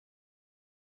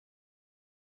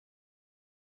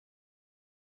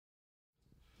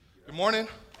Good morning.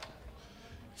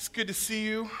 It's good to see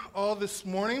you all this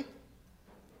morning.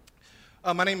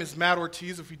 My name is Matt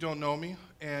Ortiz, if you don't know me,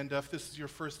 and if this is your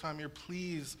first time here,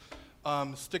 please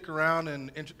stick around and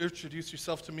introduce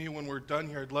yourself to me when we're done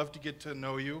here. I'd love to get to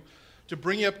know you. To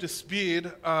bring you up to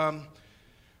speed,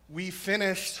 we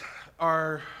finished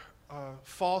our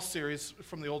fall series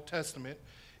from the Old Testament,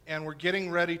 and we're getting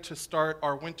ready to start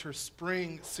our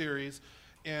winter-spring series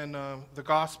in the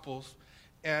Gospels.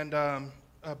 And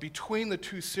between the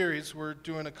two series, we're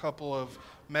doing a couple of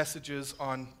messages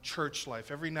on church life.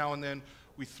 Every now and then,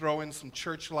 we throw in some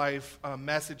church life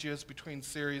messages between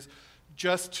series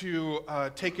just to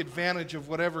take advantage of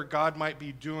whatever God might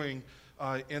be doing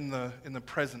in the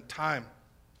present time.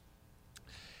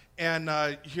 And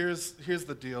here's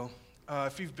the deal.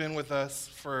 If you've been with us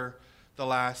for the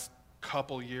last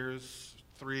couple years,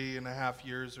 3.5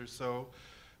 years or so,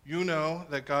 you know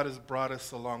that God has brought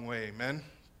us a long way. Amen?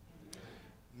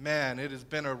 Man, it has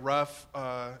been a rough,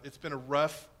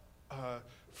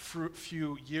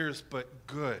 few years, but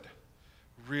good,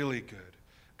 really good.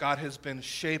 God has been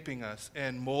shaping us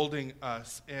and molding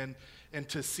us, and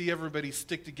to see everybody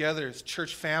stick together as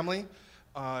church family,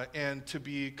 and to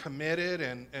be committed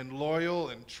and loyal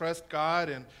and trust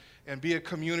God and be a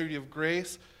community of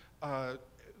grace,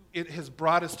 it has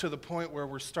brought us to the point where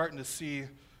we're starting to see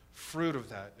fruit of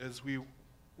that as we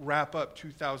wrap up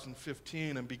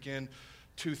 2015 and begin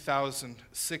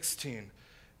 2016.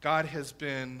 God has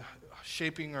been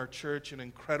shaping our church in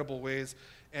incredible ways,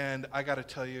 and I got to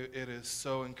tell you, it is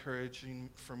so encouraging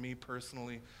for me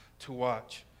personally to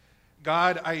watch.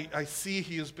 God, I see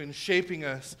He has been shaping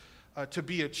us to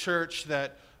be a church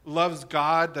that loves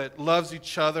God, that loves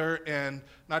each other, and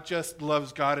not just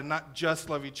loves God and not just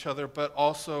love each other, but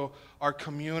also our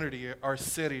community, our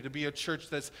city, to be a church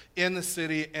that's in the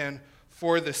city and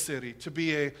for the city, to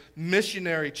be a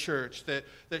missionary church that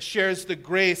shares the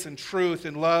grace and truth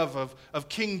and love of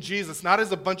King Jesus, not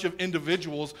as a bunch of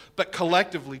individuals, but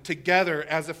collectively, together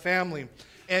as a family.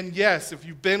 And yes, if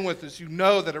you've been with us, you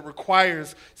know that it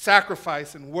requires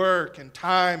sacrifice and work and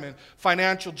time and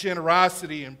financial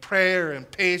generosity and prayer and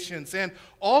patience. And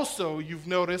also, you've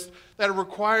noticed that it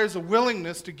requires a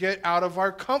willingness to get out of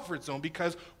our comfort zone,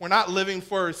 because we're not living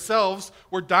for ourselves.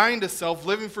 We're dying to self,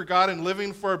 living for God and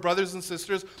living for our brothers and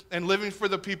sisters and living for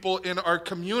the people in our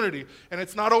community. And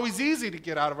it's not always easy to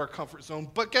get out of our comfort zone.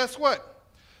 But guess what?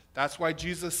 That's why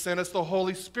Jesus sent us the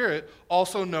Holy Spirit,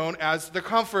 also known as the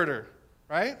Comforter.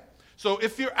 Right? So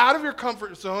if you're out of your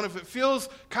comfort zone, if it feels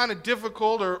kind of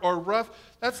difficult or rough,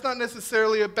 that's not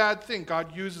necessarily a bad thing.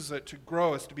 God uses it to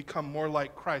grow us to become more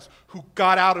like Christ, who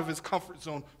got out of His comfort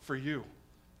zone for you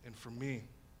and for me.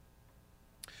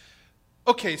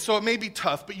 Okay, so it may be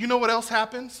tough, but you know what else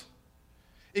happens?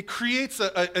 It creates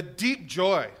a deep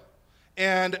joy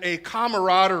and a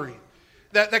camaraderie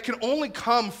that can only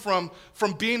come from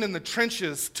being in the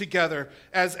trenches together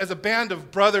as a band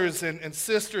of brothers and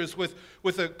sisters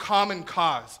with a common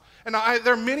cause. And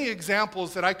there are many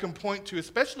examples that I can point to,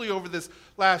 especially over this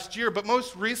last year, but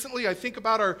most recently I think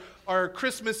about our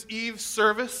Christmas Eve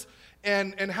service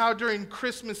and how during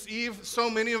Christmas Eve, so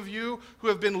many of you who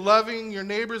have been loving your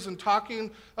neighbors and talking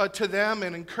to them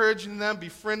and encouraging them,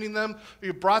 befriending them,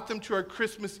 you brought them to our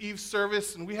Christmas Eve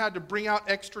service, and we had to bring out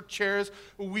extra chairs.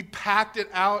 We packed it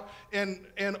out and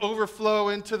overflow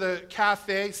into the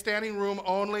cafe, standing room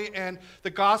only, and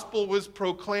the gospel was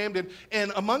proclaimed.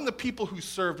 And among the people who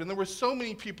served, and there were so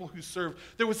many people who served,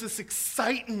 there was this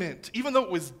excitement, even though it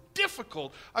was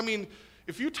difficult. I mean,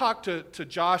 if you talk to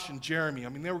Josh and Jeremy, I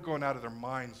mean, they were going out of their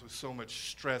minds with so much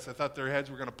stress. I thought their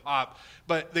heads were going to pop,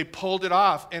 but they pulled it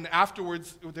off. And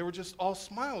afterwards, they were just all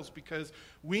smiles, because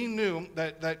we knew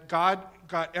that God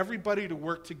got everybody to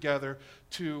work together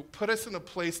to put us in a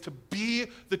place to be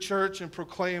the church and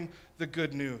proclaim the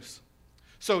good news.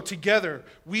 So together,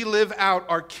 we live out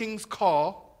our King's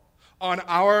call on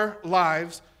our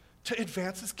lives to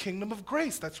advance His kingdom of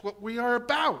grace. That's what we are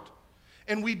about.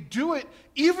 And we do it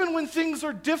even when things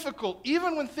are difficult,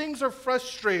 even when things are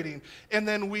frustrating. And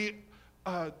then we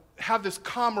have this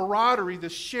camaraderie,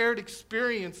 this shared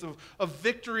experience of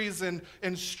victories and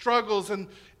struggles.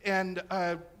 And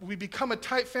we become a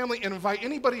tight family and invite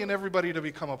anybody and everybody to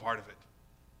become a part of it.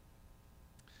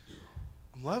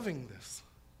 I'm loving this.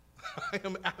 I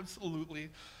am absolutely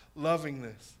loving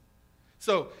this.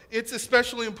 So it's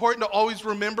especially important to always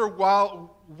remember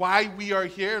why we are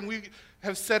here. And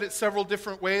have said it several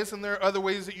different ways, and there are other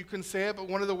ways that you can say it, but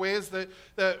one of the ways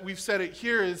that we've said it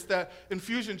here is that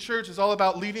Infusion Church is all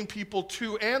about leading people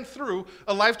to and through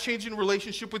a life-changing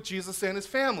relationship with Jesus and his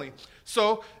family.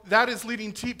 So that is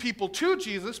leading people to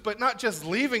Jesus, but not just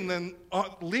leaving them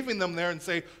there and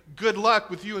say, good luck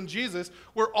with you and Jesus.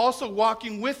 We're also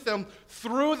walking with them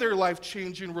through their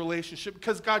life-changing relationship,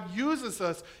 because God uses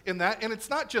us in that, and it's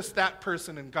not just that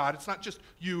person and God. It's not just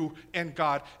you and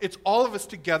God. It's all of us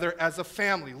together as a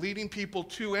family, leading people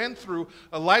to and through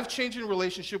a life-changing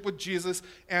relationship with Jesus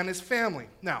and his family.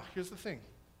 Now, here's the thing.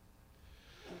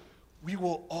 We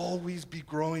will always be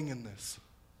growing in this.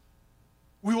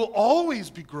 We will always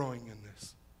be growing in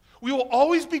this. We will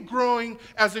always be growing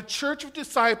as a church of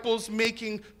disciples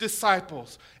making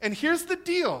disciples. And here's the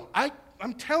deal.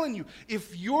 I'm telling you,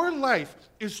 if your life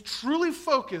is truly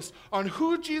focused on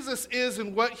who Jesus is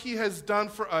and what he has done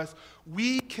for us,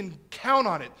 we can count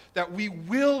on it that we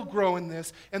will grow in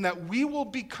this and that we will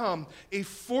become a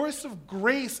force of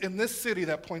grace in this city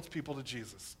that points people to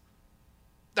Jesus.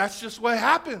 That's just what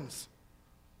happens.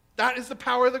 That is the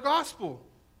power of the gospel.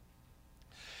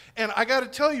 And I got to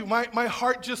tell you, my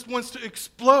heart just wants to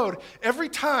explode every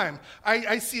time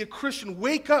I see a Christian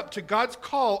wake up to God's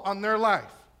call on their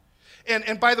life.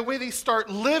 And by the way they start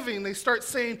living, they start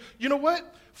saying, you know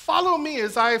what? Follow me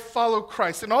as I follow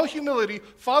Christ. In all humility,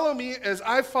 follow me as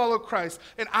I follow Christ.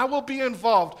 And I will be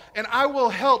involved. And I will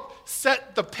help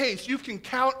set the pace. You can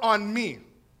count on me.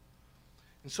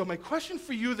 And so my question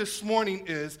for you this morning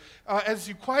is, as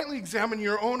you quietly examine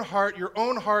your own heart, your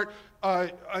own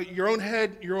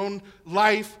head, your own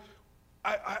life,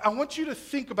 I want you to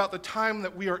think about the time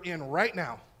that we are in right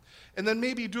now. And then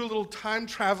maybe do a little time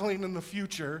traveling in the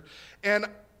future. And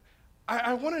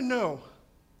I want to know,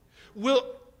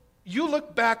 will you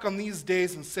look back on these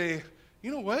days and say,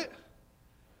 you know what?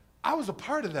 I was a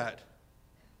part of that.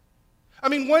 I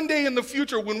mean, one day in the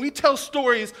future, when we tell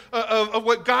stories of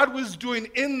what God was doing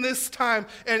in this time,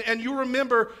 and you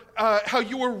remember how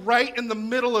you were right in the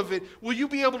middle of it, will you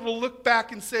be able to look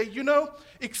back and say, you know,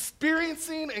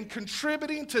 experiencing and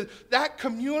contributing to that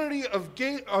community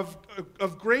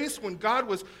of grace when God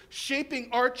was shaping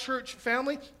our church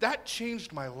family, that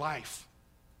changed my life.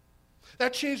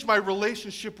 That changed my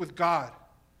relationship with God.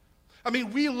 I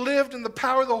mean, we lived in the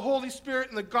power of the Holy Spirit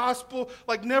and the gospel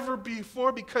like never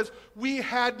before because we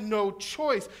had no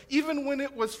choice. Even when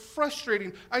it was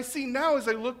frustrating, I see now as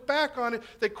I look back on it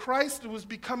that Christ was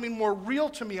becoming more real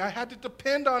to me. I had to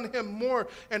depend on him more,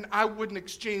 and I wouldn't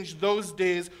exchange those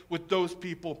days with those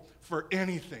people for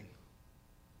anything.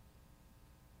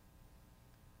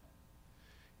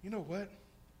 You know what?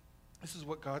 This is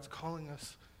what God's calling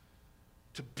us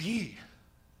to be.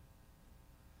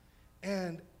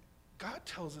 And God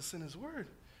tells us in his word,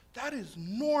 that is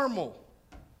normal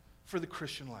for the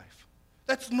Christian life.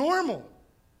 That's normal.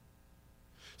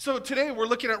 So today we're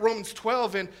looking at Romans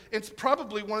 12, and it's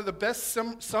probably one of the best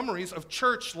summaries of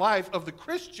church life, of the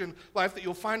Christian life that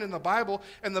you'll find in the Bible.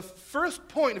 And the first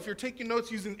point, if you're taking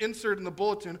notes using insert in the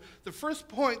bulletin, the first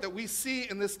point that we see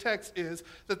in this text is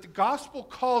that the gospel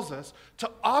calls us to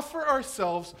offer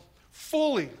ourselves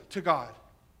fully to God.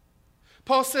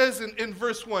 Paul says in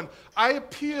verse 1, I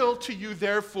appeal to you,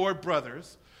 therefore,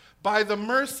 brothers, by the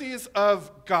mercies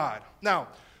of God. Now,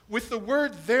 with the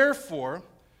word therefore,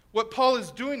 what Paul is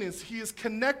doing is he is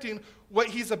connecting what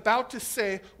he's about to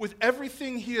say with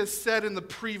everything he has said in the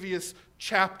previous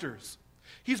chapters.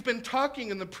 He's been talking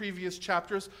in the previous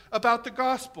chapters about the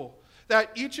gospel,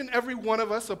 that each and every one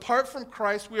of us, apart from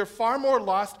Christ, we are far more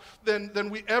lost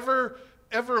than we ever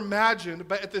imagined,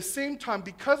 but at the same time,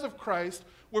 because of Christ,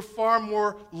 we're far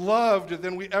more loved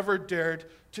than we ever dared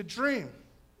to dream.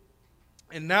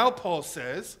 And now Paul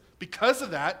says, because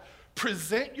of that,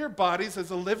 present your bodies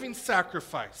as a living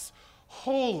sacrifice,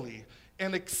 holy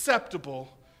and acceptable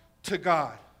to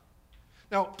God.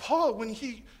 Now, Paul, when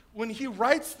he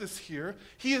writes this here,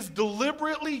 he is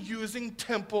deliberately using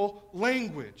temple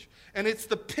language. And it's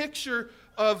the picture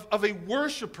of a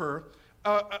worshiper.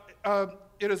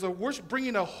 It is a worship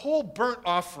bringing a whole burnt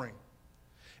offering.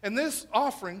 And this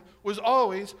offering was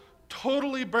always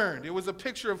totally burned. It was a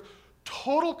picture of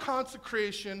total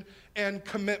consecration and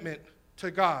commitment to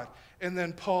God. And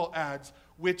then Paul adds,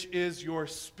 which is your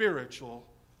spiritual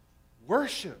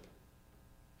worship.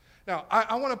 Now,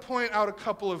 I want to point out a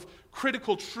couple of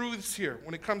critical truths here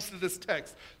when it comes to this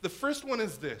text. The first one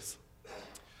is this.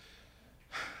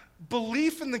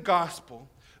 Belief in the gospel,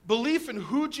 belief in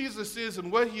who Jesus is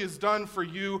and what he has done for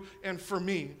you and for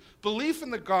me, belief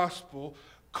in the gospel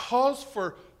calls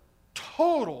for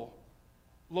total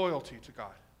loyalty to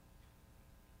God.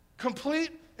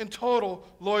 Complete and total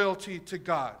loyalty to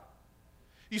God.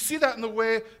 You see that in the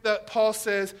way that Paul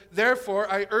says,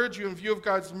 therefore, I urge you in view of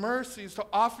God's mercies to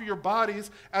offer your bodies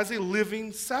as a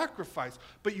living sacrifice.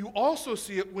 But you also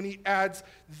see it when he adds,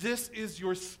 this is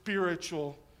your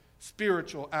spiritual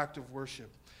act of worship.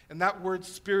 And that word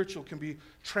spiritual can be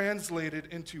translated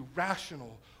into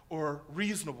rational or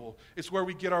reasonable. It's where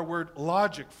we get our word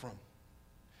logic from.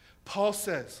 Paul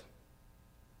says,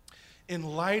 in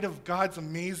light of God's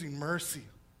amazing mercy,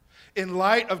 in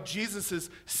light of Jesus'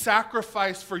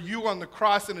 sacrifice for you on the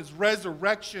cross and his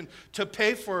resurrection to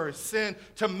pay for our sin,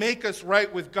 to make us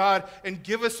right with God and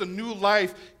give us a new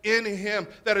life in him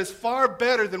that is far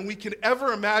better than we can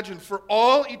ever imagine for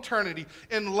all eternity.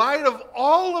 In light of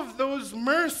all of those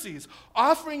mercies,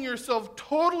 offering yourself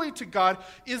totally to God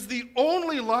is the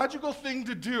only logical thing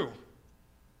to do.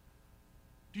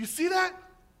 Do you see that?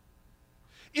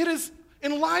 It is,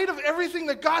 in light of everything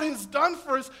that God has done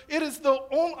for us, it is the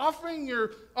only offering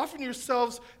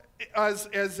yourselves as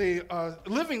a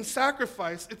living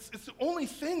sacrifice. It's the only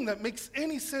thing that makes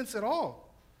any sense at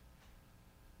all.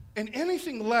 And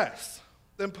anything less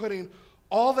than putting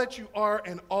all that you are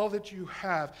and all that you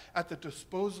have at the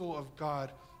disposal of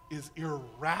God is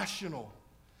irrational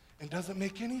and doesn't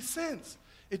make any sense.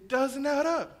 It doesn't add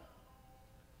up.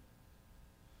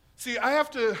 See, I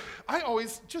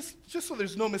always, just so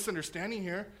there's no misunderstanding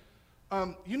here,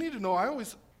 you need to know I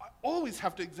always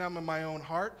have to examine my own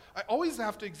heart. I always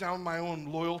have to examine my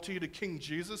own loyalty to King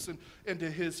Jesus and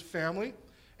to his family.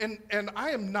 And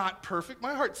I am not perfect.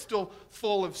 My heart's still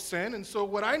full of sin. And so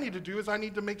what I need to do is I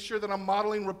need to make sure that I'm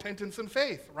modeling repentance and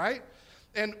faith, right?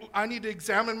 And I need to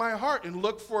examine my heart and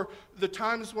look for the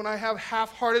times when I have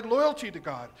half-hearted loyalty to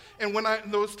God. And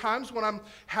those times when I'm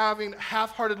having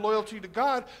half-hearted loyalty to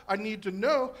God, I need to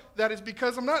know that it's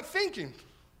because I'm not thinking.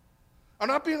 I'm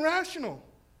not being rational.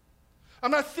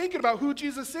 I'm not thinking about who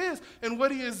Jesus is and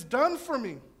what he has done for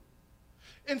me.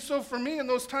 And so for me in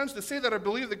those times to say that I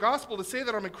believe the gospel, to say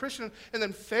that I'm a Christian, and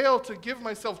then fail to give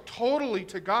myself totally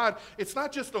to God, it's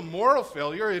not just a moral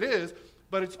failure, it is,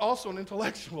 but it's also an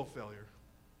intellectual failure.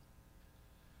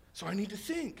 So I need to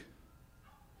think.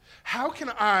 How can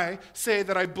I say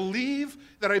that I believe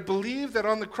that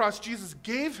on the cross Jesus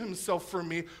gave himself for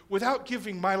me without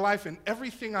giving my life and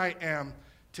everything I am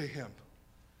to him?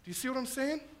 Do you see what I'm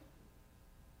saying?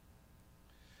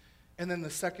 And then the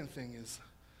second thing is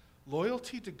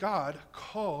loyalty to God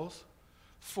calls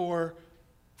for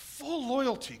full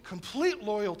loyalty, complete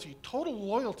loyalty, total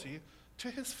loyalty to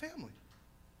his family.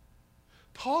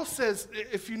 Paul says,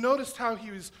 if you noticed how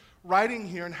he was writing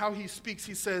here and how he speaks,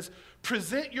 he says,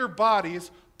 present your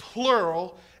bodies,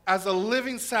 plural, as a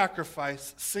living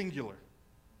sacrifice, singular.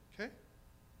 Okay?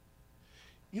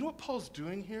 You know what Paul's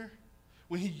doing here?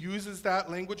 When he uses that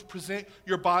language, present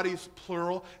your bodies,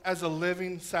 plural, as a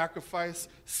living sacrifice,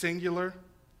 singular,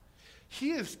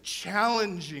 he is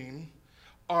challenging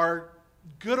our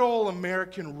good old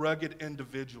American rugged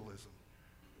individualism.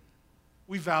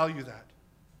 We value that.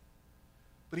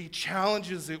 But he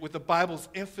challenges it with the Bible's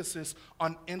emphasis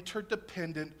on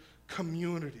interdependent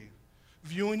community,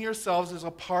 viewing yourselves as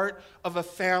a part of a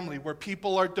family where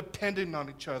people are dependent on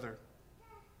each other.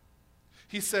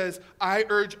 He says, I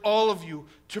urge all of you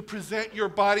to present your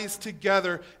bodies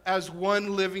together as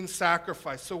one living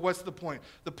sacrifice. So what's the point?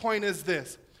 The point is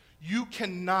this: you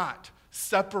cannot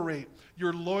separate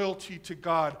your loyalty to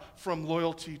God from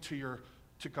loyalty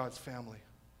to God's family.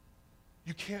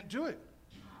 You can't do it.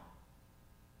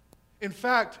 In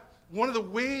fact, one of the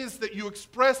ways that you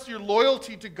express your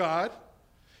loyalty to God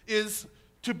is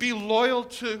to be loyal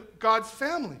to God's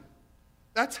family.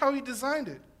 That's how he designed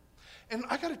it. And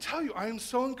I got to tell you, I am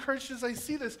so encouraged as I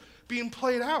see this being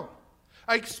played out.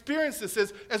 I experience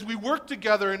this as we work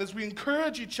together and as we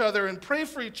encourage each other and pray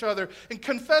for each other and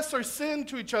confess our sin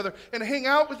to each other and hang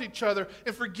out with each other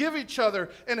and forgive each other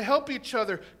and help each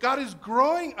other. God is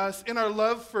growing us in our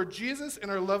love for Jesus and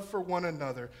our love for one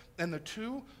another. And the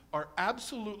two are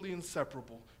absolutely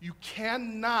inseparable. You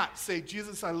cannot say,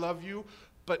 Jesus, I love you,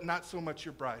 but not so much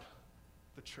your bride,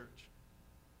 the church.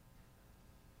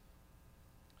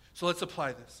 So let's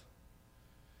apply this.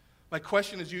 My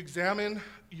question as you examine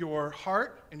your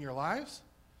heart and your lives,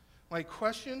 my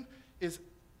question is,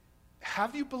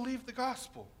 have you believed the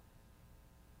gospel?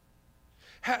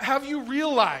 Have you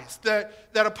realized that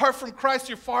apart from Christ,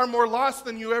 you're far more lost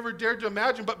than you ever dared to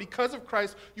imagine, but because of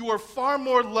Christ, you are far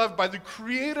more loved by the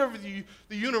creator of the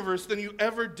universe than you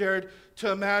ever dared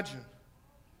to imagine,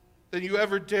 than you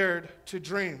ever dared to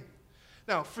dream?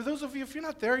 Now, for those of you, if you're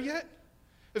not there yet,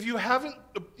 If you haven't,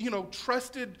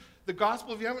 trusted the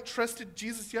gospel, if you haven't trusted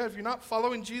Jesus yet, if you're not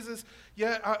following Jesus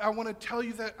yet, I want to tell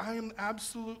you that I am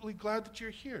absolutely glad that you're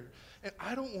here. And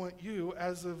I don't want you,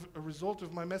 as a result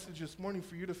of my message this morning,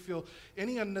 for you to feel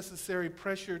any unnecessary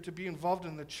pressure to be involved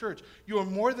in the church. You are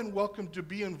more than welcome to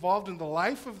be involved in the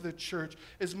life of the church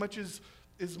as much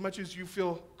as you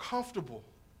feel comfortable.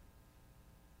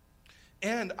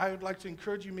 And I would like to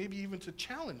encourage you maybe even to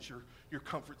challenge your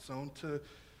comfort zone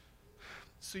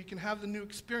so you can have the new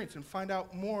experience and find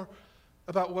out more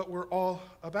about what we're all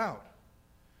about.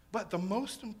 But the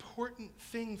most important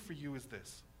thing for you is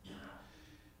this.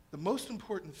 The most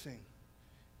important thing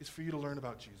is for you to learn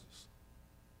about Jesus.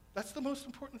 That's the most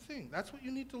important thing. That's what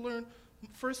you need to learn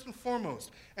first and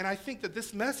foremost. And I think that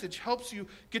this message helps you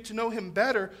get to know him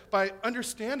better by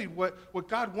understanding what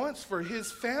God wants for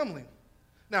his family.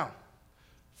 Now,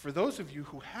 for those of you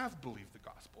who have believed the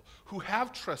gospel, who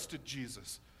have trusted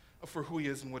Jesus for who he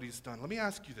is and what he's done, let me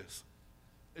ask you this.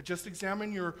 Just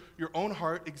examine your own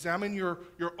heart, examine your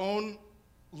own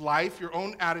life, your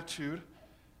own attitude.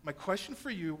 My question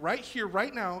for you right here,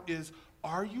 right now is,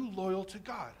 are you loyal to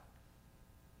God?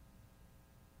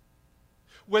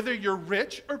 Whether you're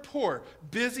rich or poor,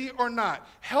 busy or not,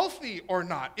 healthy or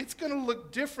not, it's going to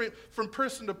look different from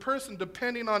person to person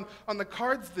depending on the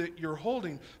cards that you're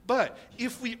holding. But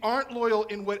if we aren't loyal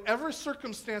in whatever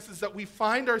circumstances that we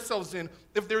find ourselves in,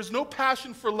 if there's no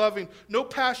passion for loving, no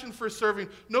passion for serving,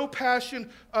 no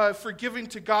passion for giving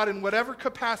to God in whatever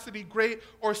capacity, great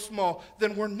or small,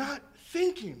 then we're not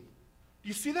thinking. Do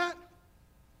you see that?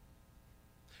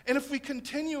 And if we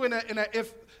continue in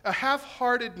a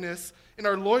half-heartedness in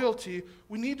our loyalty,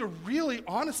 we need to really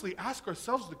honestly ask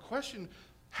ourselves the question,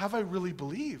 have I really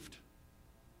believed?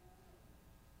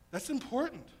 That's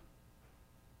important.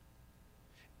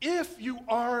 If you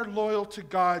are loyal to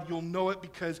God, you'll know it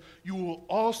because you will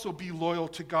also be loyal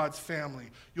to God's family.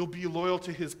 You'll be loyal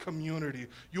to his community.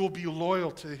 You'll be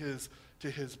loyal to his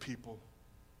people.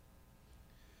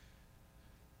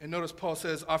 And notice Paul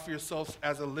says, offer yourselves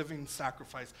as a living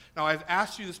sacrifice. Now, I've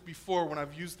asked you this before when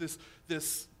I've used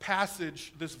this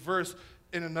passage, this verse,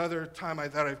 in another time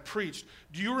that I've preached.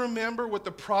 Do you remember what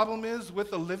the problem is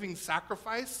with a living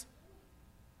sacrifice?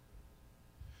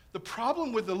 The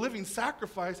problem with the living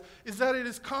sacrifice is that it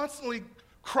is constantly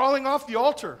crawling off the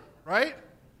altar, right?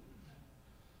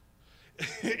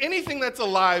 Anything that's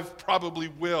alive probably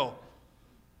will.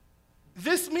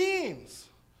 This means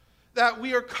that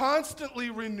we are constantly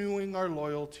renewing our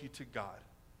loyalty to God.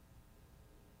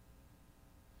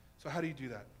 So how do you do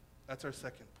that? That's our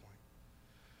second point.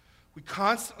 We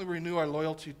constantly renew our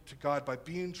loyalty to God by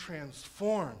being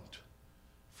transformed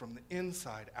from the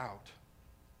inside out.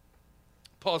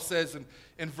 Paul says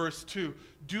in verse 2,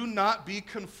 do not be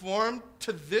conformed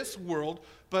to this world,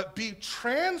 but be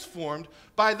transformed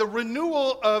by the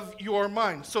renewal of your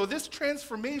mind. So this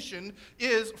transformation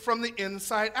is from the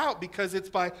inside out because it's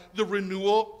by the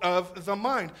renewal of the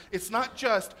mind. It's not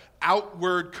just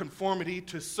outward conformity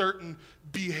to certain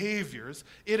behaviors.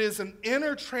 It is an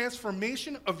inner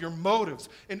transformation of your motives,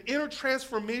 an inner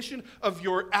transformation of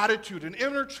your attitude, an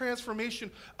inner transformation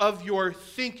of your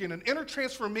thinking, an inner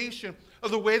transformation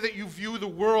of the way that you view the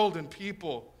world and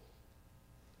people.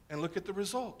 And look at the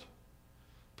result.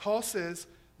 Paul says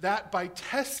that by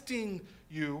testing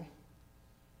you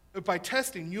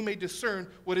may discern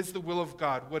what is the will of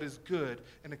God, what is good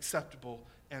and acceptable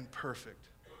and perfect.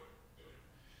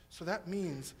 So that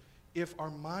means if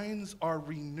our minds are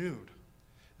renewed,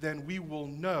 then we will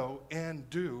know and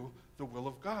do the will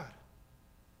of God.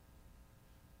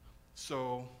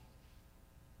 So,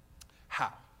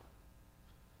 how?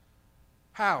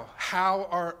 How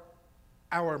are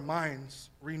our minds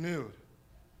renewed?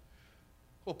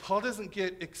 Well, Paul doesn't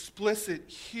get explicit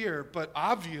here, but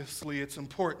obviously it's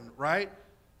important, right?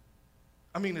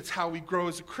 I mean, it's how we grow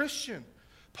as a Christian.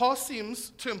 Paul seems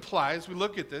to imply, as we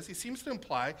look at this, he seems to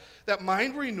imply that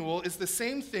mind renewal is the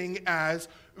same thing as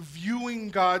viewing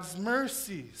God's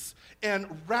mercies and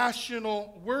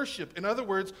rational worship. In other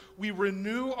words, we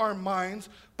renew our minds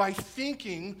by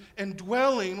thinking and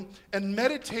dwelling and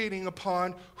meditating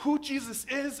upon who Jesus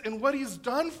is and what he's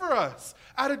done for us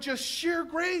out of just sheer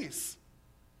grace.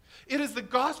 It is the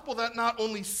gospel that not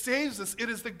only saves us, it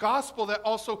is the gospel that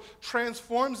also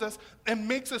transforms us and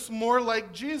makes us more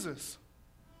like Jesus.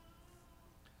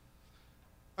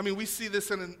 I mean, we see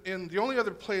this in the only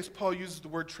other place Paul uses the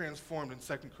word transformed in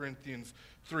 2 Corinthians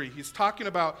 3. He's talking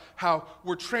about how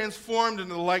we're transformed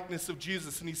into the likeness of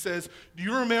Jesus. And he says, do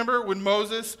you remember when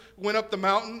Moses went up the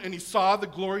mountain and he saw the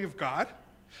glory of God?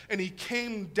 And he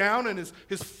came down and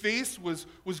his face was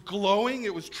glowing.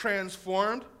 It was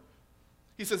transformed.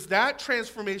 He says that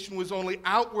transformation was only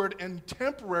outward and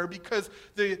temporary because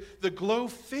the glow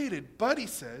faded. But he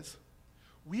says,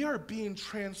 we are being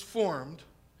transformed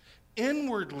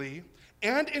inwardly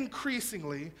and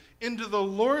increasingly into the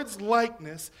Lord's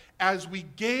likeness as we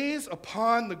gaze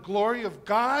upon the glory of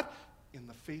God in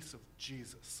the face of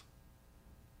Jesus.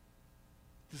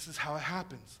 This is how it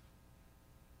happens.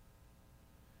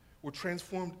 We're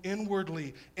transformed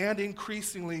inwardly and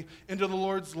increasingly into the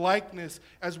Lord's likeness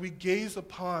as we gaze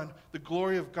upon the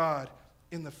glory of God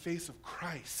in the face of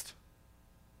Christ.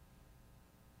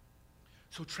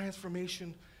 So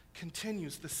transformation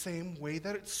continues the same way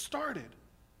that it started,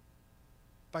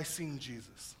 by seeing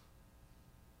Jesus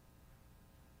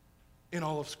in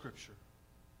all of Scripture,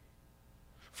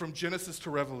 from Genesis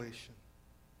to Revelation.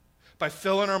 By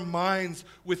filling our minds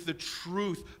with the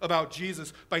truth about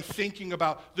Jesus, by thinking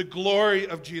about the glory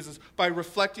of Jesus, by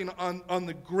reflecting on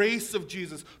the grace of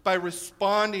Jesus, by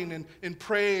responding in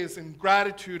praise and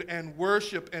gratitude and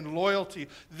worship and loyalty.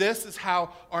 This is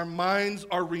how our minds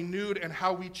are renewed and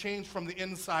how we change from the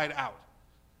inside out.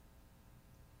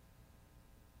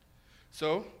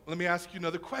 So, let me ask you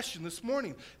another question this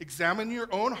morning. Examine your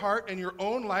own heart and your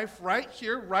own life right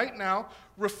here, right now.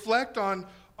 Reflect on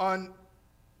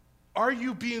are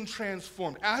you being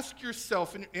transformed? Ask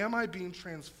yourself, am I being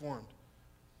transformed?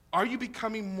 Are you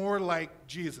becoming more like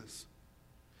Jesus?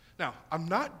 Now, I'm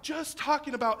not just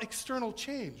talking about external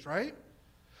change, right?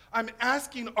 I'm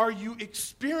asking, are you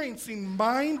experiencing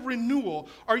mind renewal?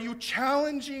 Are you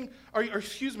changing in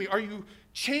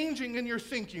your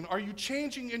thinking? Are you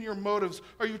changing in your motives?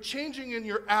 Are you changing in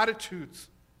your attitudes?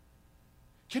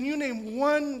 Can you name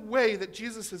one way that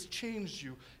Jesus has changed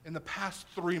you in the past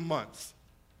 3 months?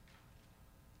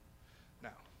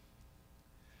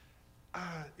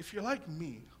 If you're like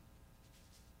me,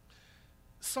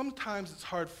 sometimes it's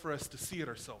hard for us to see it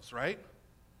ourselves, right?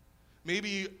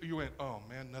 Maybe you went, oh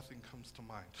man, nothing comes to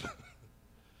mind,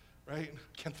 right?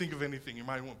 Can't think of anything. Your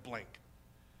mind went blank.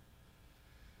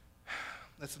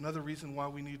 That's another reason why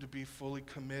we need to be fully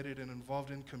committed and involved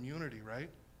in community, right?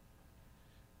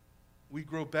 We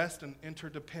grow best in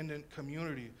interdependent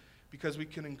community because we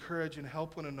can encourage and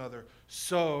help one another.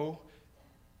 So,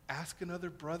 ask another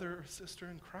brother or sister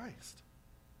in Christ.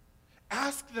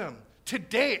 Ask them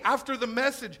today, after the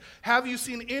message, have you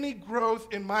seen any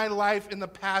growth in my life in the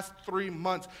past 3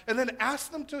 months? And then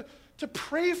ask them to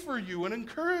pray for you and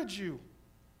encourage you.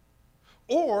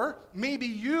 Or maybe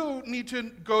you need to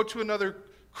go to another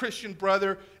Christian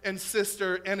brother and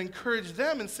sister and encourage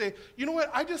them and say, you know what,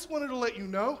 I just wanted to let you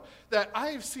know that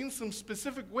I have seen some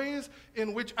specific ways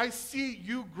in which I see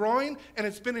you growing, and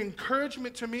it's been an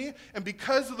encouragement to me, and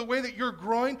because of the way that you're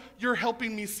growing, you're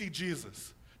helping me see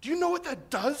Jesus. Do you know what that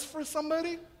does for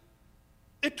somebody?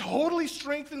 It totally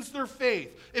strengthens their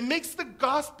faith. It makes the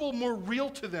gospel more real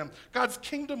to them, God's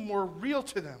kingdom more real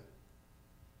to them.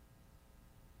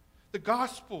 The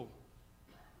gospel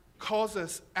calls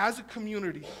us as a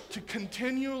community to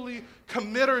continually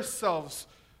commit ourselves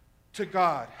to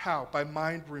God. How? By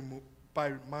mind renewal.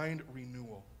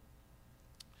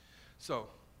 So,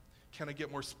 can I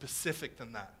get more specific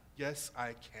than that? Yes, I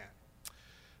can.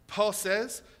 Paul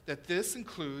says that this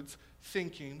includes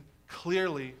thinking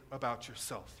clearly about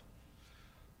yourself.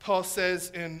 Paul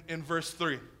says in verse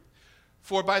 3,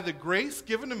 "For by the grace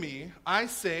given to me, I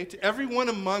say to everyone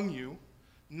among you,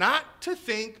 not to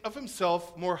think of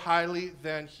himself more highly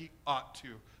than he ought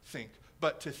to think,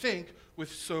 but to think with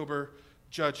sober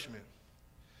judgment."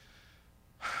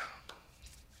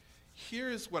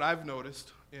 Here's what I've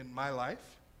noticed in my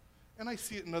life, and I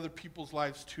see it in other people's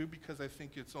lives too, because I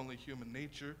think it's only human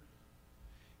nature,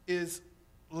 is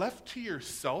left to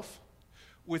yourself,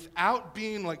 without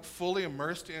being like fully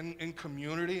immersed in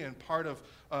community and part of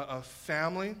a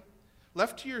family,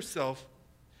 left to yourself,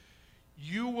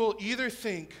 you will either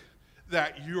think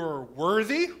that you're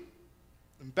worthy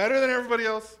and better than everybody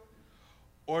else,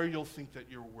 or you'll think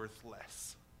that you're worth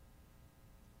less.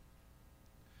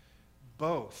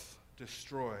 Both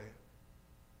destroy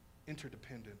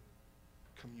interdependent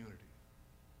community.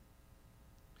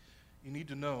 You need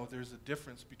to know there's a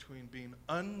difference between being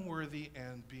unworthy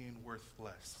and being worth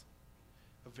less.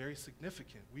 Very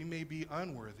significant. We may be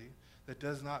unworthy. That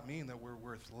does not mean that we're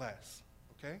worth less.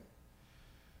 Okay?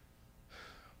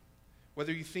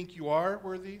 Whether you think you are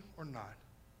worthy or not,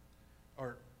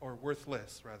 or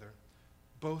worthless, rather,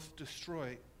 both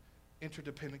destroy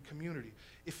interdependent community.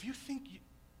 If you think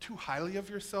too highly of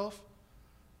yourself,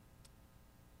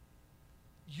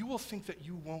 you will think that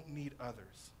you won't need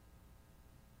others.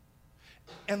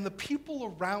 And the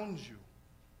people around you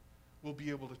will be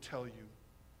able to tell you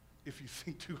if you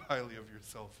think too highly of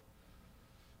yourself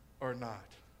or not.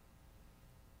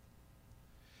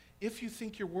 if you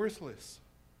think you're worthless,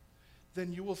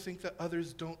 then you will think that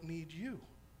others don't need you.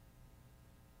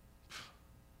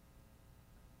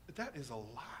 That is a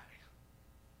lie.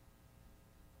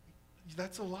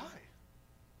 That's a lie.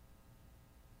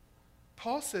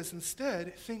 Paul says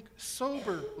instead, think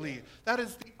soberly. That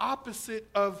is the opposite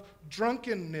of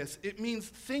drunkenness. It means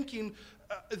thinking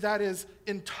that is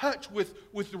in touch with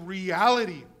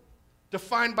reality,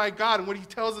 defined by God and what he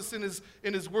tells us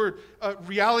in his word.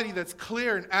 Reality that's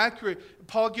clear and accurate.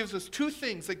 Paul gives us two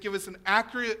things that give us an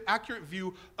accurate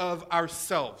view of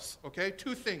ourselves. Okay?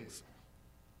 Two things.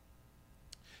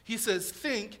 He says,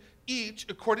 think each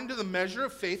according to the measure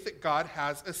of faith that God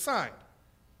has assigned.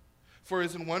 For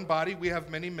as in one body we have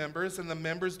many members, and the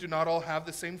members do not all have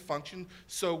the same function,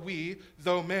 so we,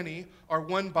 though many, are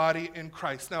one body in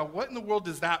Christ. Now, what in the world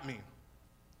does that mean?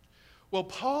 Well,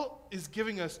 Paul is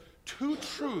giving us two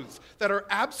truths that are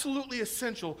absolutely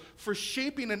essential for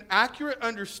shaping an accurate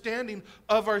understanding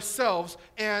of ourselves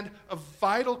and a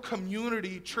vital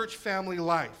community church family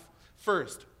life.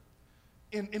 First,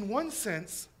 in one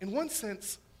sense,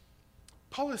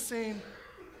 Paul is saying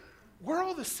we're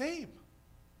all the same.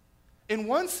 In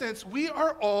one sense, we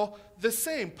are all the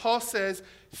same. Paul says,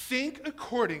 think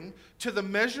according to the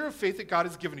measure of faith that God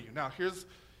has given you. Now,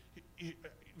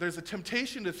 there's a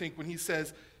temptation to think when he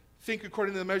says, think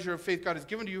according to the measure of faith God has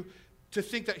given to you, to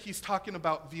think that he's talking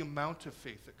about the amount of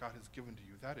faith that God has given to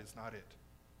you. That is not it.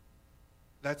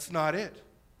 That's not it.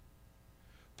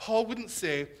 Paul wouldn't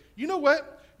say, you know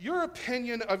what? Your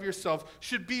opinion of yourself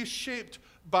should be shaped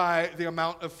by the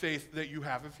amount of faith that you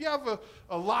have. If you have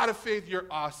a lot of faith, you're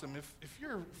awesome. If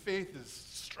your faith is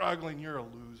struggling, you're a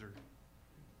loser.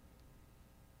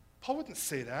 Paul wouldn't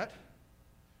say that.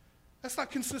 That's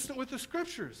not consistent with the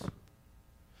scriptures.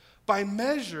 By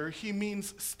measure, he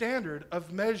means standard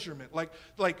of measurement, like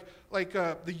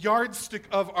the yardstick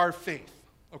of our faith,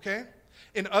 okay?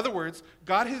 In other words,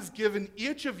 God has given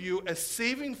each of you a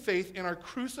saving faith in our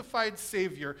crucified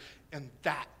Savior, and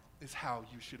that is how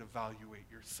you should evaluate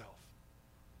yourself.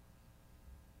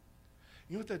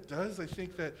 You know what that does? I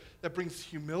think that brings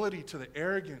humility to the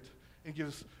arrogant and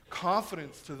gives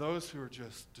confidence to those who are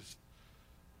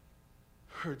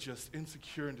just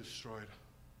insecure and destroyed.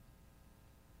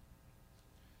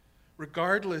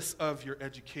 Regardless of your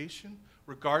education,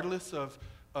 regardless of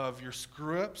your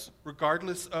screw-ups,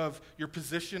 regardless of your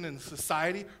position in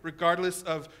society, regardless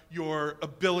of your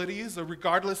abilities, or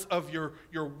regardless of your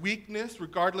weakness,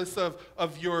 regardless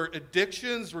of your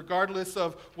addictions, regardless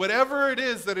of whatever it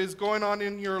is that is going on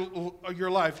in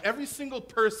your life, every single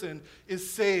person is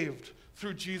saved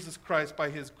through Jesus Christ by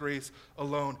his grace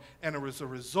alone. And as a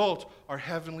result, our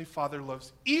Heavenly Father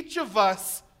loves each of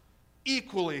us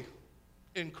equally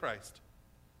in Christ.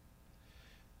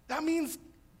 That means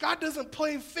God doesn't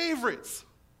play favorites.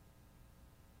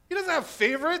 He doesn't have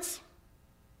favorites.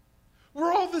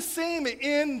 We're all the same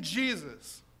in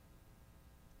Jesus.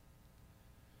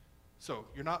 So,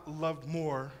 you're not loved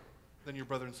more than your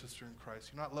brother and sister in Christ.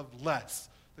 You're not loved less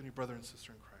than your brother and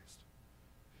sister in Christ.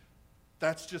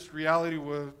 That's just reality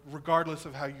regardless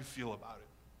of how you feel about it.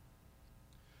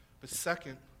 But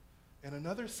second, in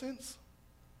another sense,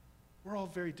 we're all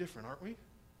very different, aren't we?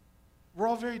 We're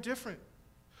all very different.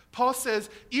 Paul says,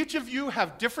 each of you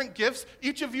have different gifts,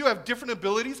 each of you have different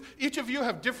abilities, each of you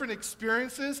have different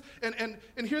experiences, and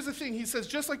here's the thing, he says,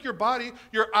 just like your body,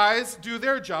 your eyes do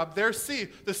their job, they see.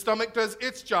 The stomach does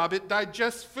its job, it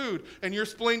digests food, and your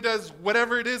spleen does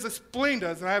whatever it is a spleen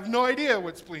does, and I have no idea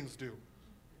what spleens do.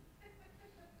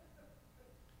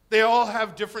 They all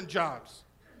have different jobs.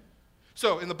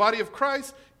 So, in the body of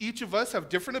Christ, each of us have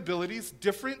different abilities,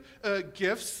 different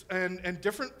gifts, and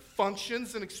different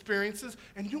functions and experiences.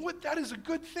 And you know what? That is a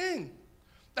good thing.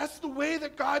 That's the way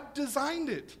that God designed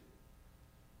it.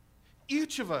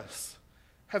 Each of us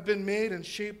have been made and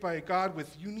shaped by God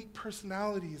with unique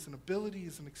personalities and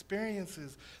abilities and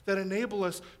experiences that enable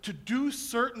us to do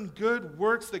certain good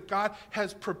works that God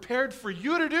has prepared for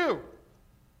you to do.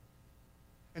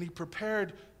 And he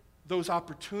prepared those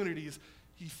opportunities.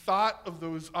 He thought of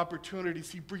those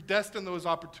opportunities. He predestined those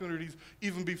opportunities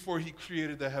even before he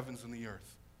created the heavens and the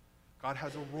earth. God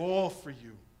has a role for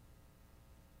you.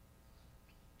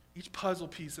 Each puzzle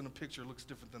piece in a picture looks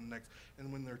different than the next.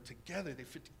 And when they're together, they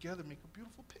fit together, make a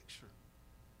beautiful picture.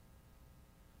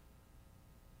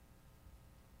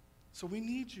 So we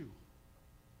need you.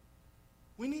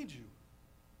 We need you.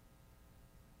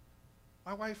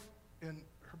 My wife and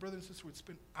her brother and sister would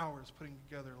spend hours putting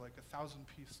together like a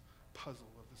 1,000-piece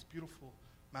puzzle of this beautiful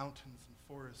mountains and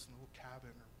forests and a little cabin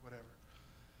or whatever.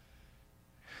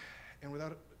 And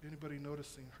without anybody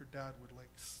noticing, her dad would like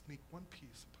sneak one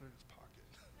piece and put it in his pocket.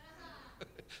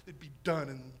 They'd be done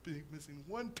and missing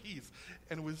one piece.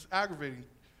 And it was aggravating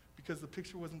because the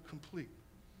picture wasn't complete.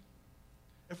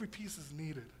 Every piece is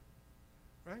needed,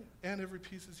 right? And every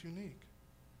piece is unique.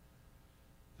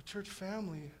 The church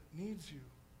family needs you.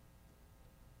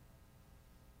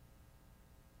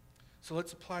 So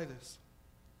let's apply this.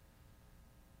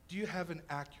 Do you have an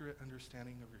accurate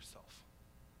understanding of yourself?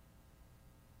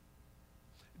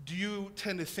 Do you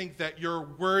tend to think that you're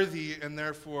worthy and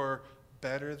therefore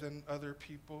better than other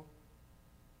people?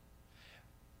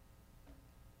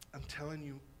 I'm telling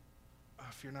you,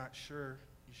 if you're not sure,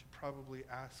 you should probably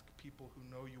ask people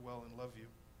who know you well and love you.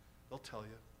 They'll tell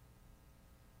you.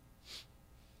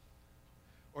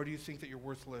 Or do you think that you're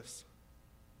worthless?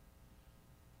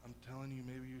 I'm telling you,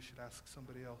 maybe you should ask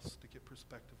somebody else to get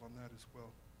perspective on that as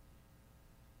well.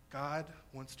 God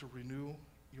wants to renew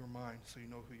your mind so you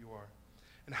know who you are.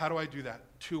 And how do I do that?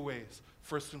 2 ways.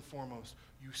 First and foremost,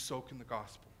 you soak in the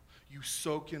gospel. You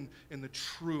soak in the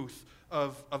truth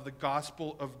of the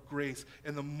gospel of grace.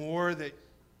 And the more that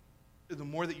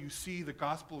you see the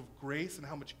gospel of grace and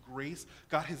how much grace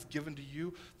God has given to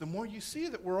you, the more you see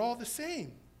that we're all the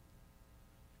same.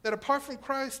 That apart from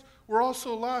Christ, we're all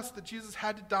so lost that Jesus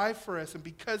had to die for us. And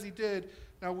because he did,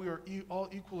 now we are all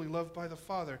equally loved by the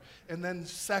Father. And then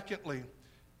secondly,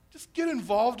 just get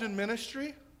involved in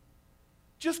ministry.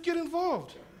 Just get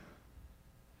involved.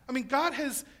 I mean, God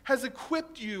has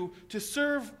equipped you to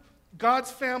serve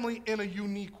God's family in a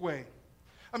unique way.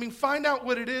 I mean, find out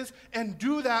what it is and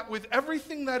do that with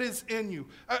everything that is in you.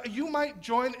 You might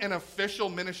join an official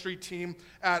ministry team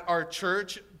at our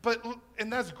church,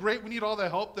 and that's great. We need all the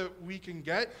help that we can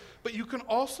get. But you can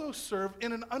also serve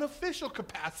in an unofficial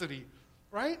capacity,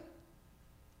 right?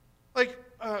 Like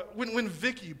when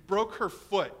Vicky broke her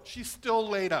foot, she's still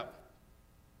laid up.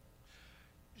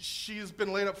 She's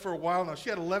been laid up for a while now. She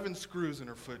had 11 screws in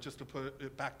her foot just to put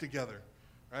it back together,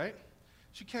 right?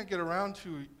 She can't get around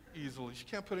too easily. She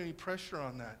can't put any pressure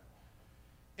on that.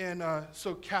 And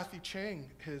so Kathy Chang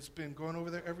has been going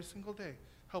over there every single day,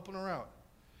 helping her out.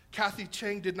 Kathy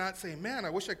Chang did not say, man,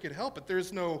 I wish I could help, but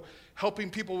there's no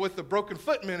helping people with the broken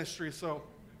foot ministry, so,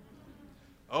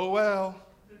 oh well.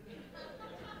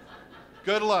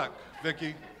 Good luck,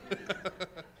 Vicky.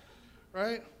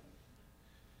 Right?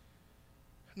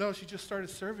 No, she just started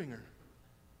serving her.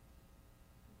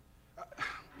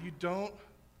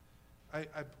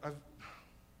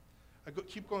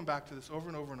 Keep going back to this over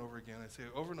and over and over again. I say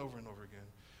it over and over and over again.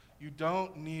 You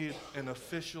don't need an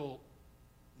official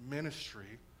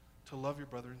ministry to love your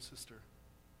brother and sister.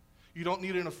 You don't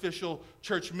need an official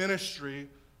church ministry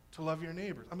to love your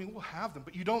neighbors. I mean, we'll have them,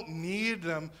 but you don't need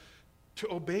them to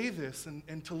obey this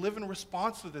and to live in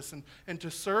response to this and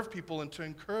to serve people and to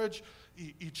encourage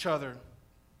each other.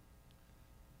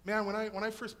 Man, when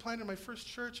I first planted my first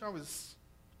church, I was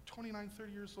 29,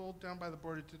 30 years old, down by the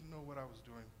border, didn't know what I was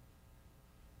doing,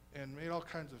 and made all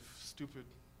kinds of stupid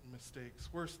mistakes,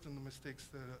 worse than the mistakes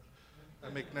that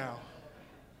I make now.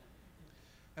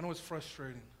 And it was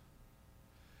frustrating.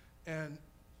 And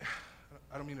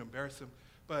I don't mean to embarrass him,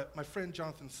 but my friend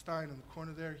Jonathan Stein in the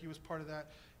corner there, he was part of that,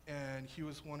 and he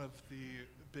was one of the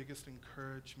biggest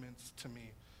encouragements to me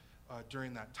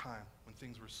during that time when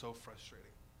things were so frustrating.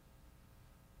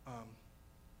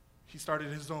 He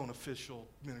started his own official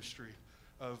ministry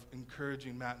of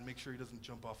encouraging Matt and make sure he doesn't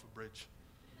jump off a bridge.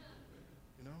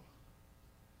 You know?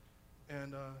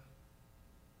 And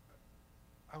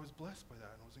I was blessed by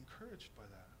that, and I was encouraged by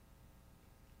that.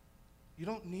 You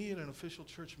don't need an official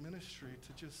church ministry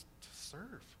to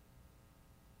serve.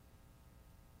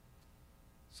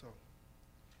 So,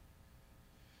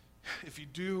 if you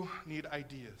do need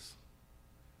ideas,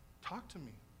 talk to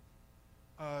me.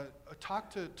 Talk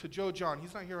to Joe John.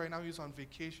 He's not here right now. He's on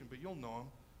vacation, but you'll know him.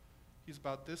 He's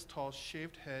about this tall,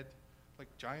 shaved head, like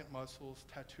giant muscles,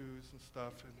 tattoos and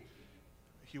stuff, and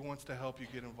he wants to help you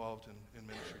get involved in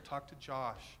ministry. Talk to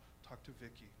Josh. Talk to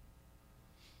Vicky.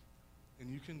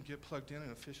 And you can get plugged in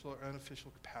official or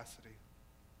unofficial capacity.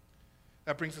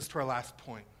 That brings us to our last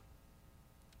point.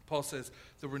 Paul says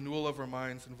the renewal of our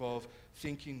minds involve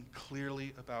thinking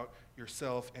clearly about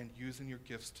yourself and using your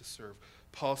gifts to serve.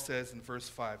 Paul says in verse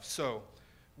 5, so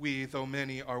we, though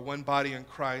many, are one body in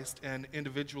Christ and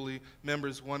individually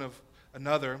members one of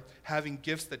another, having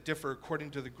gifts that differ according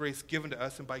to the grace given to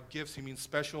us. And by gifts, he means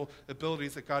special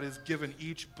abilities that God has given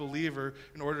each believer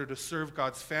in order to serve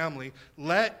God's family.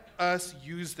 Let us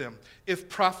use them. If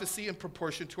prophecy in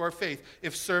proportion to our faith,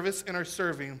 if service in our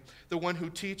serving, the one who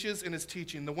teaches in his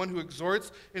teaching, the one who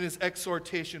exhorts in his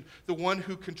exhortation, the one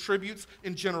who contributes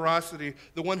in generosity,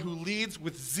 the one who leads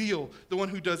with zeal, the one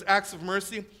who does acts of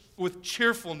mercy with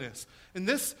cheerfulness. And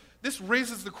this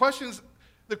raises the questions,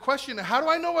 the question, how do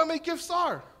I know what my gifts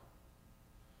are?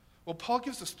 Well, Paul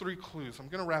gives us 3 clues. I'm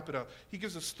going to wrap it up. He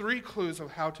gives us 3 clues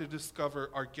of how to discover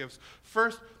our gifts.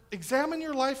 First, examine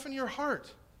your life and your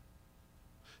heart.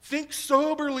 Think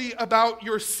soberly about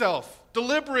yourself,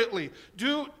 deliberately.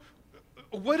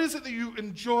 What is it that you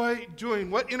enjoy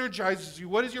doing? What energizes you?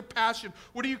 What is your passion?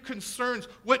 What are your concerns?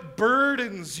 What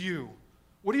burdens you?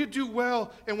 What do you do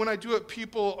well? And when I do it,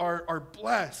 people are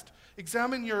blessed.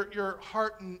 Examine your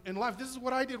heart and life. This is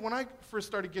what I did when I first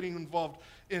started getting involved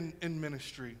in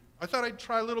ministry. I thought I'd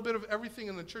try a little bit of everything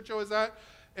in the church I was at,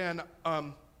 and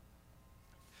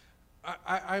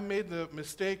I made the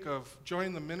mistake of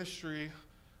joining the ministry,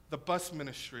 the bus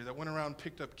ministry that went around and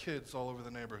picked up kids all over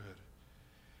the neighborhood.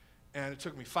 And it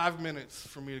took me 5 minutes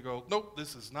for me to go, nope,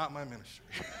 this is not my ministry.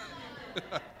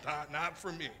 not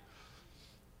for me.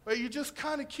 But you just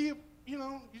kind of keep, you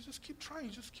just keep trying,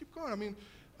 you just keep going. I mean,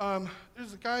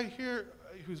 there's a guy here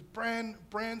who's brand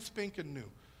spanking new.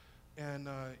 And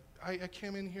I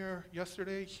came in here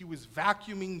yesterday. He was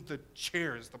vacuuming the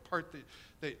chairs, the part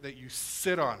that you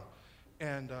sit on.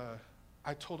 And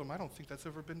I told him, I don't think that's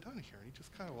ever been done here. And he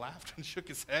just kind of laughed and shook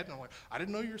his head. And I'm like, I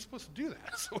didn't know you were supposed to do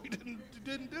that. So he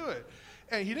didn't do it.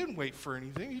 And he didn't wait for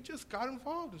anything. He just got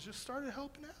involved and just started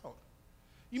helping out.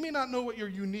 You may not know what your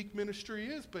unique ministry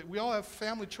is, but we all have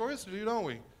family chores to do, don't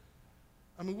we?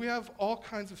 I mean, we have all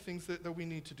kinds of things that we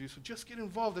need to do. So just get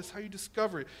involved. That's how you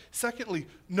discover it. Secondly,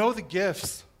 know the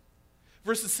gifts.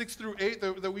 Verses 6 through 8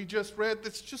 that we just read,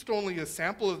 that's just only a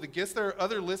sample of the gifts. There are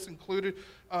other lists included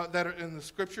that are in the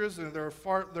scriptures, and there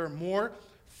are more.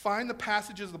 Find the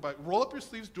passages of the Bible. Roll up your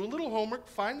sleeves, do a little homework,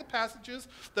 find the passages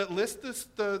that list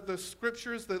the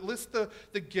scriptures, that list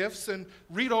the gifts, and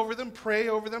read over them, pray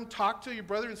over them, talk to your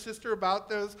brother and sister about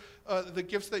those the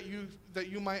gifts that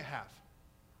you might have.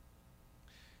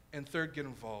 And third, get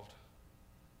involved.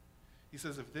 He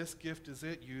says, if this gift is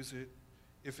it, use it.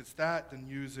 If it's that, then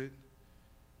use it.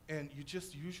 And you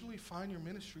just usually find your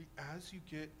ministry as you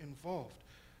get involved.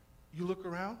 You look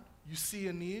around, you see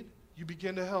a need, you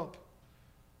begin to help.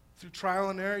 Through trial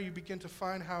and error, you begin to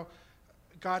find how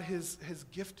God has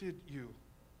gifted you.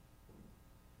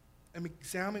 And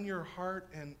examine your heart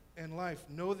and life.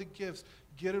 Know the gifts.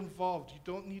 Get involved. You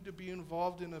don't need to be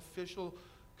involved in official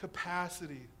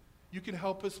capacity. You can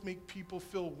help us make people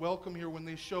feel welcome here when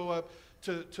they show up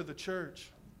to the church.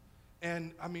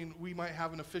 And, I mean, we might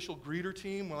have an official greeter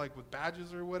team, like with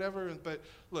badges or whatever, but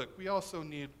look, we also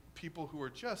need people who are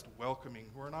just welcoming,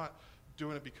 who are not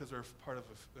doing it because they're part of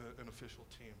an official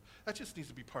team. That just needs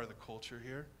to be part of the culture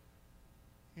here.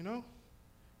 You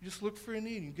just look for a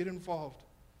need and you get involved.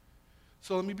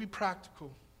 So let me be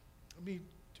practical. Let me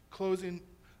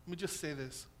just say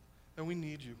this, and we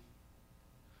need you.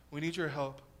 We need your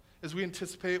help. As we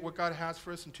anticipate what God has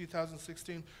for us in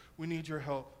 2016, we need your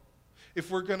help. If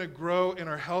we're going to grow in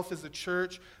our health as a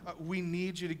church, we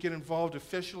need you to get involved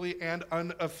officially and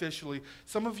unofficially.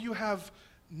 Some of you have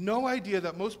no idea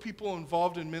that most people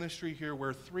involved in ministry here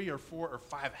wear 3 or 4 or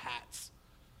 5 hats.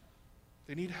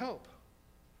 They need help.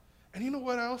 And you know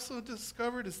what I also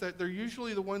discovered is that they're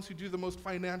usually the ones who do the most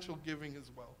financial giving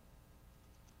as well.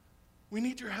 We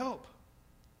need your help.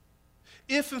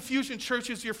 If Infusion Church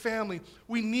is your family,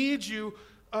 we need you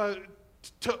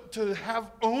to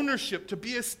have ownership, to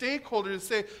be a stakeholder, to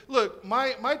say, look,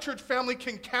 my church family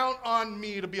can count on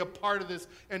me to be a part of this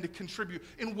and to contribute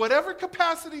in whatever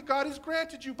capacity God has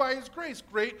granted you by his grace,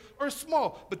 great or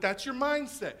small. But that's your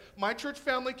mindset. My church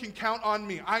family can count on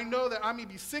me. I know that I may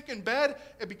be sick in bed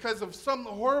because of some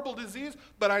horrible disease,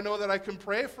 but I know that I can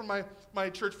pray for my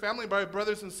church family, my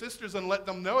brothers and sisters, and let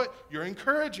them know it. You're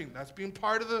encouraging. That's being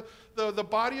part of the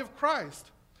body of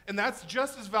Christ. And that's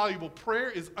just as valuable. Prayer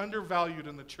is undervalued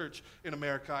in the church in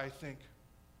America, I think.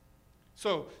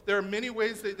 So there are many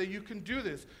ways that you can do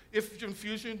this. If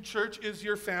Infusion Church is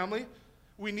your family,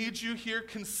 we need you here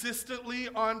consistently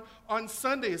on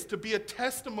Sundays to be a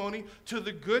testimony to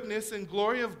the goodness and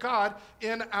glory of God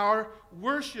in our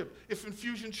worship. If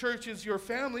Infusion Church is your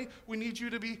family, we need you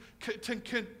to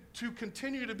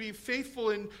continue to be faithful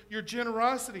in your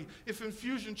generosity. If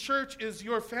Infusion Church is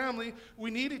your family,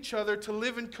 we need each other to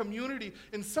live in community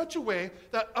in such a way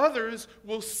that others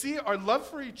will see our love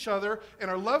for each other and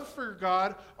our love for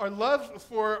God, our love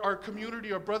for our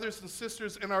community, our brothers and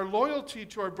sisters, and our loyalty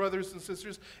to our brothers and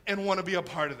sisters, and want to be a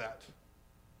part of that.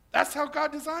 That's how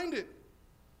God designed it.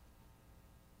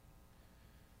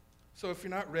 So if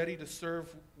you're not ready to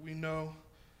serve, we know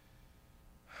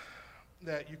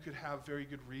that you could have very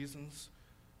good reasons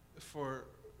for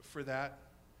that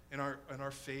in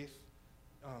our faith.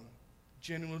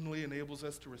 genuinely enables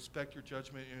us to respect your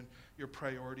judgment and your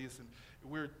priorities. And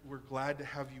we're glad to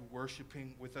have you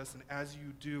worshiping with us. And as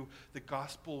you do, the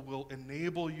gospel will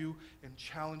enable you and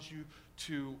challenge you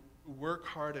to work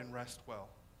hard and rest well.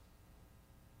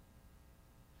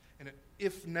 And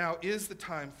if now is the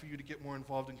time for you to get more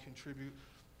involved and contribute,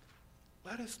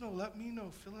 let us know. Let me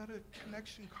know. Fill out a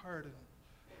connection card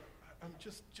and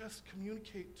just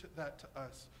communicate that to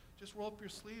us. Just roll up your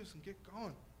sleeves and get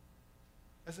going.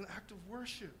 As an act of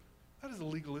worship, not as a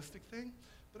legalistic thing,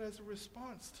 but as a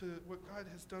response to what God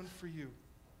has done for you.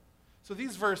 So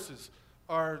these verses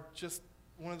are just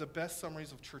one of the best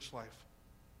summaries of church life.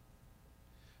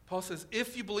 Paul says,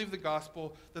 if you believe the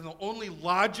gospel, then the only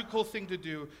logical thing to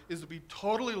do is to be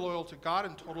totally loyal to God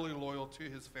and totally loyal to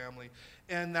his family.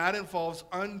 And that involves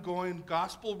ongoing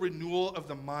gospel renewal of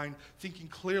the mind, thinking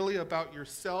clearly about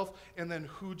yourself and then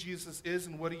who Jesus is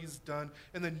and what he's done,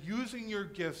 and then using your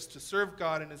gifts to serve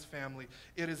God and his family.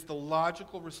 It is the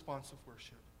logical response of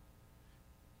worship.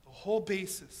 The whole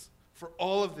basis for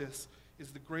all of this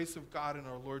is the grace of God in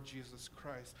our Lord Jesus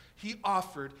Christ. He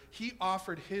offered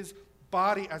his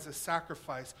body as a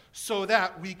sacrifice so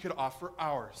that we could offer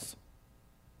ours.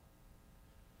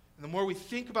 And the more we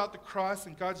think about the cross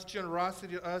and God's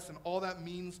generosity to us and all that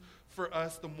means for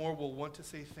us, the more we'll want to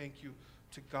say thank you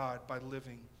to God by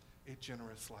living a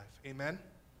generous life. Amen?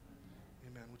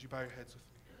 Amen. Would you bow your heads with me?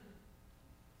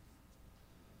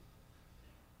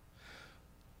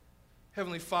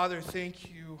 Heavenly Father,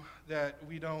 thank you that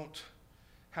we don't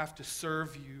have to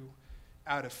serve you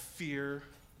out of fear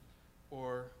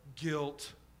or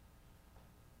guilt.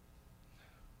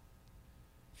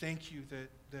 Thank you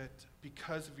that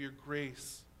because of your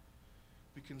grace,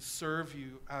 we can serve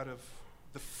you out of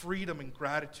the freedom and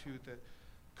gratitude that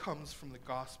comes from the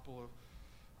gospel.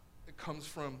 It comes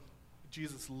from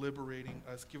Jesus liberating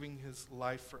us, giving his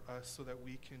life for us so that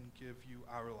we can give you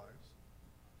our lives.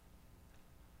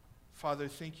 Father,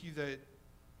 thank you that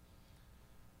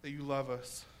you love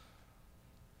us.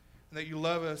 And that you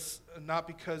love us not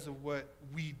because of what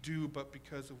we do, but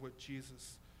because of what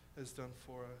Jesus has done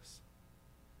for us.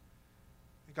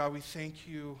 And God, we thank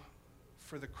you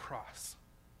for the cross.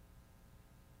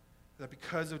 That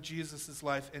because of Jesus'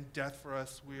 life and death for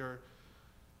us, we are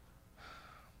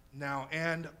now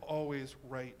and always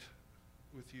right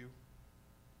with you.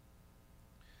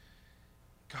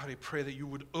 God, I pray that you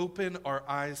would open our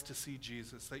eyes to see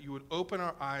Jesus, that you would open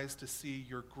our eyes to see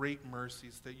your great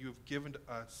mercies that you have given to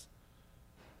us.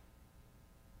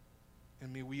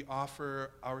 And may we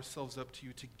offer ourselves up to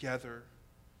you together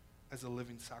as a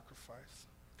living sacrifice.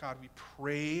 God, we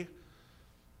pray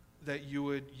that you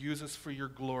would use us for your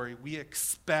glory. We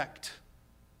expect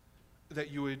that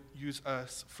you would use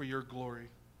us for your glory.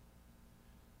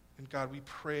 And God, we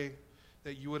pray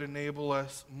that you would enable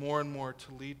us more and more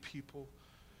to lead people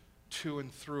to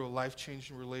and through a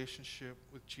life-changing relationship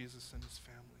with Jesus and his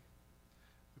family.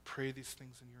 We pray these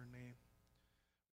things in your name.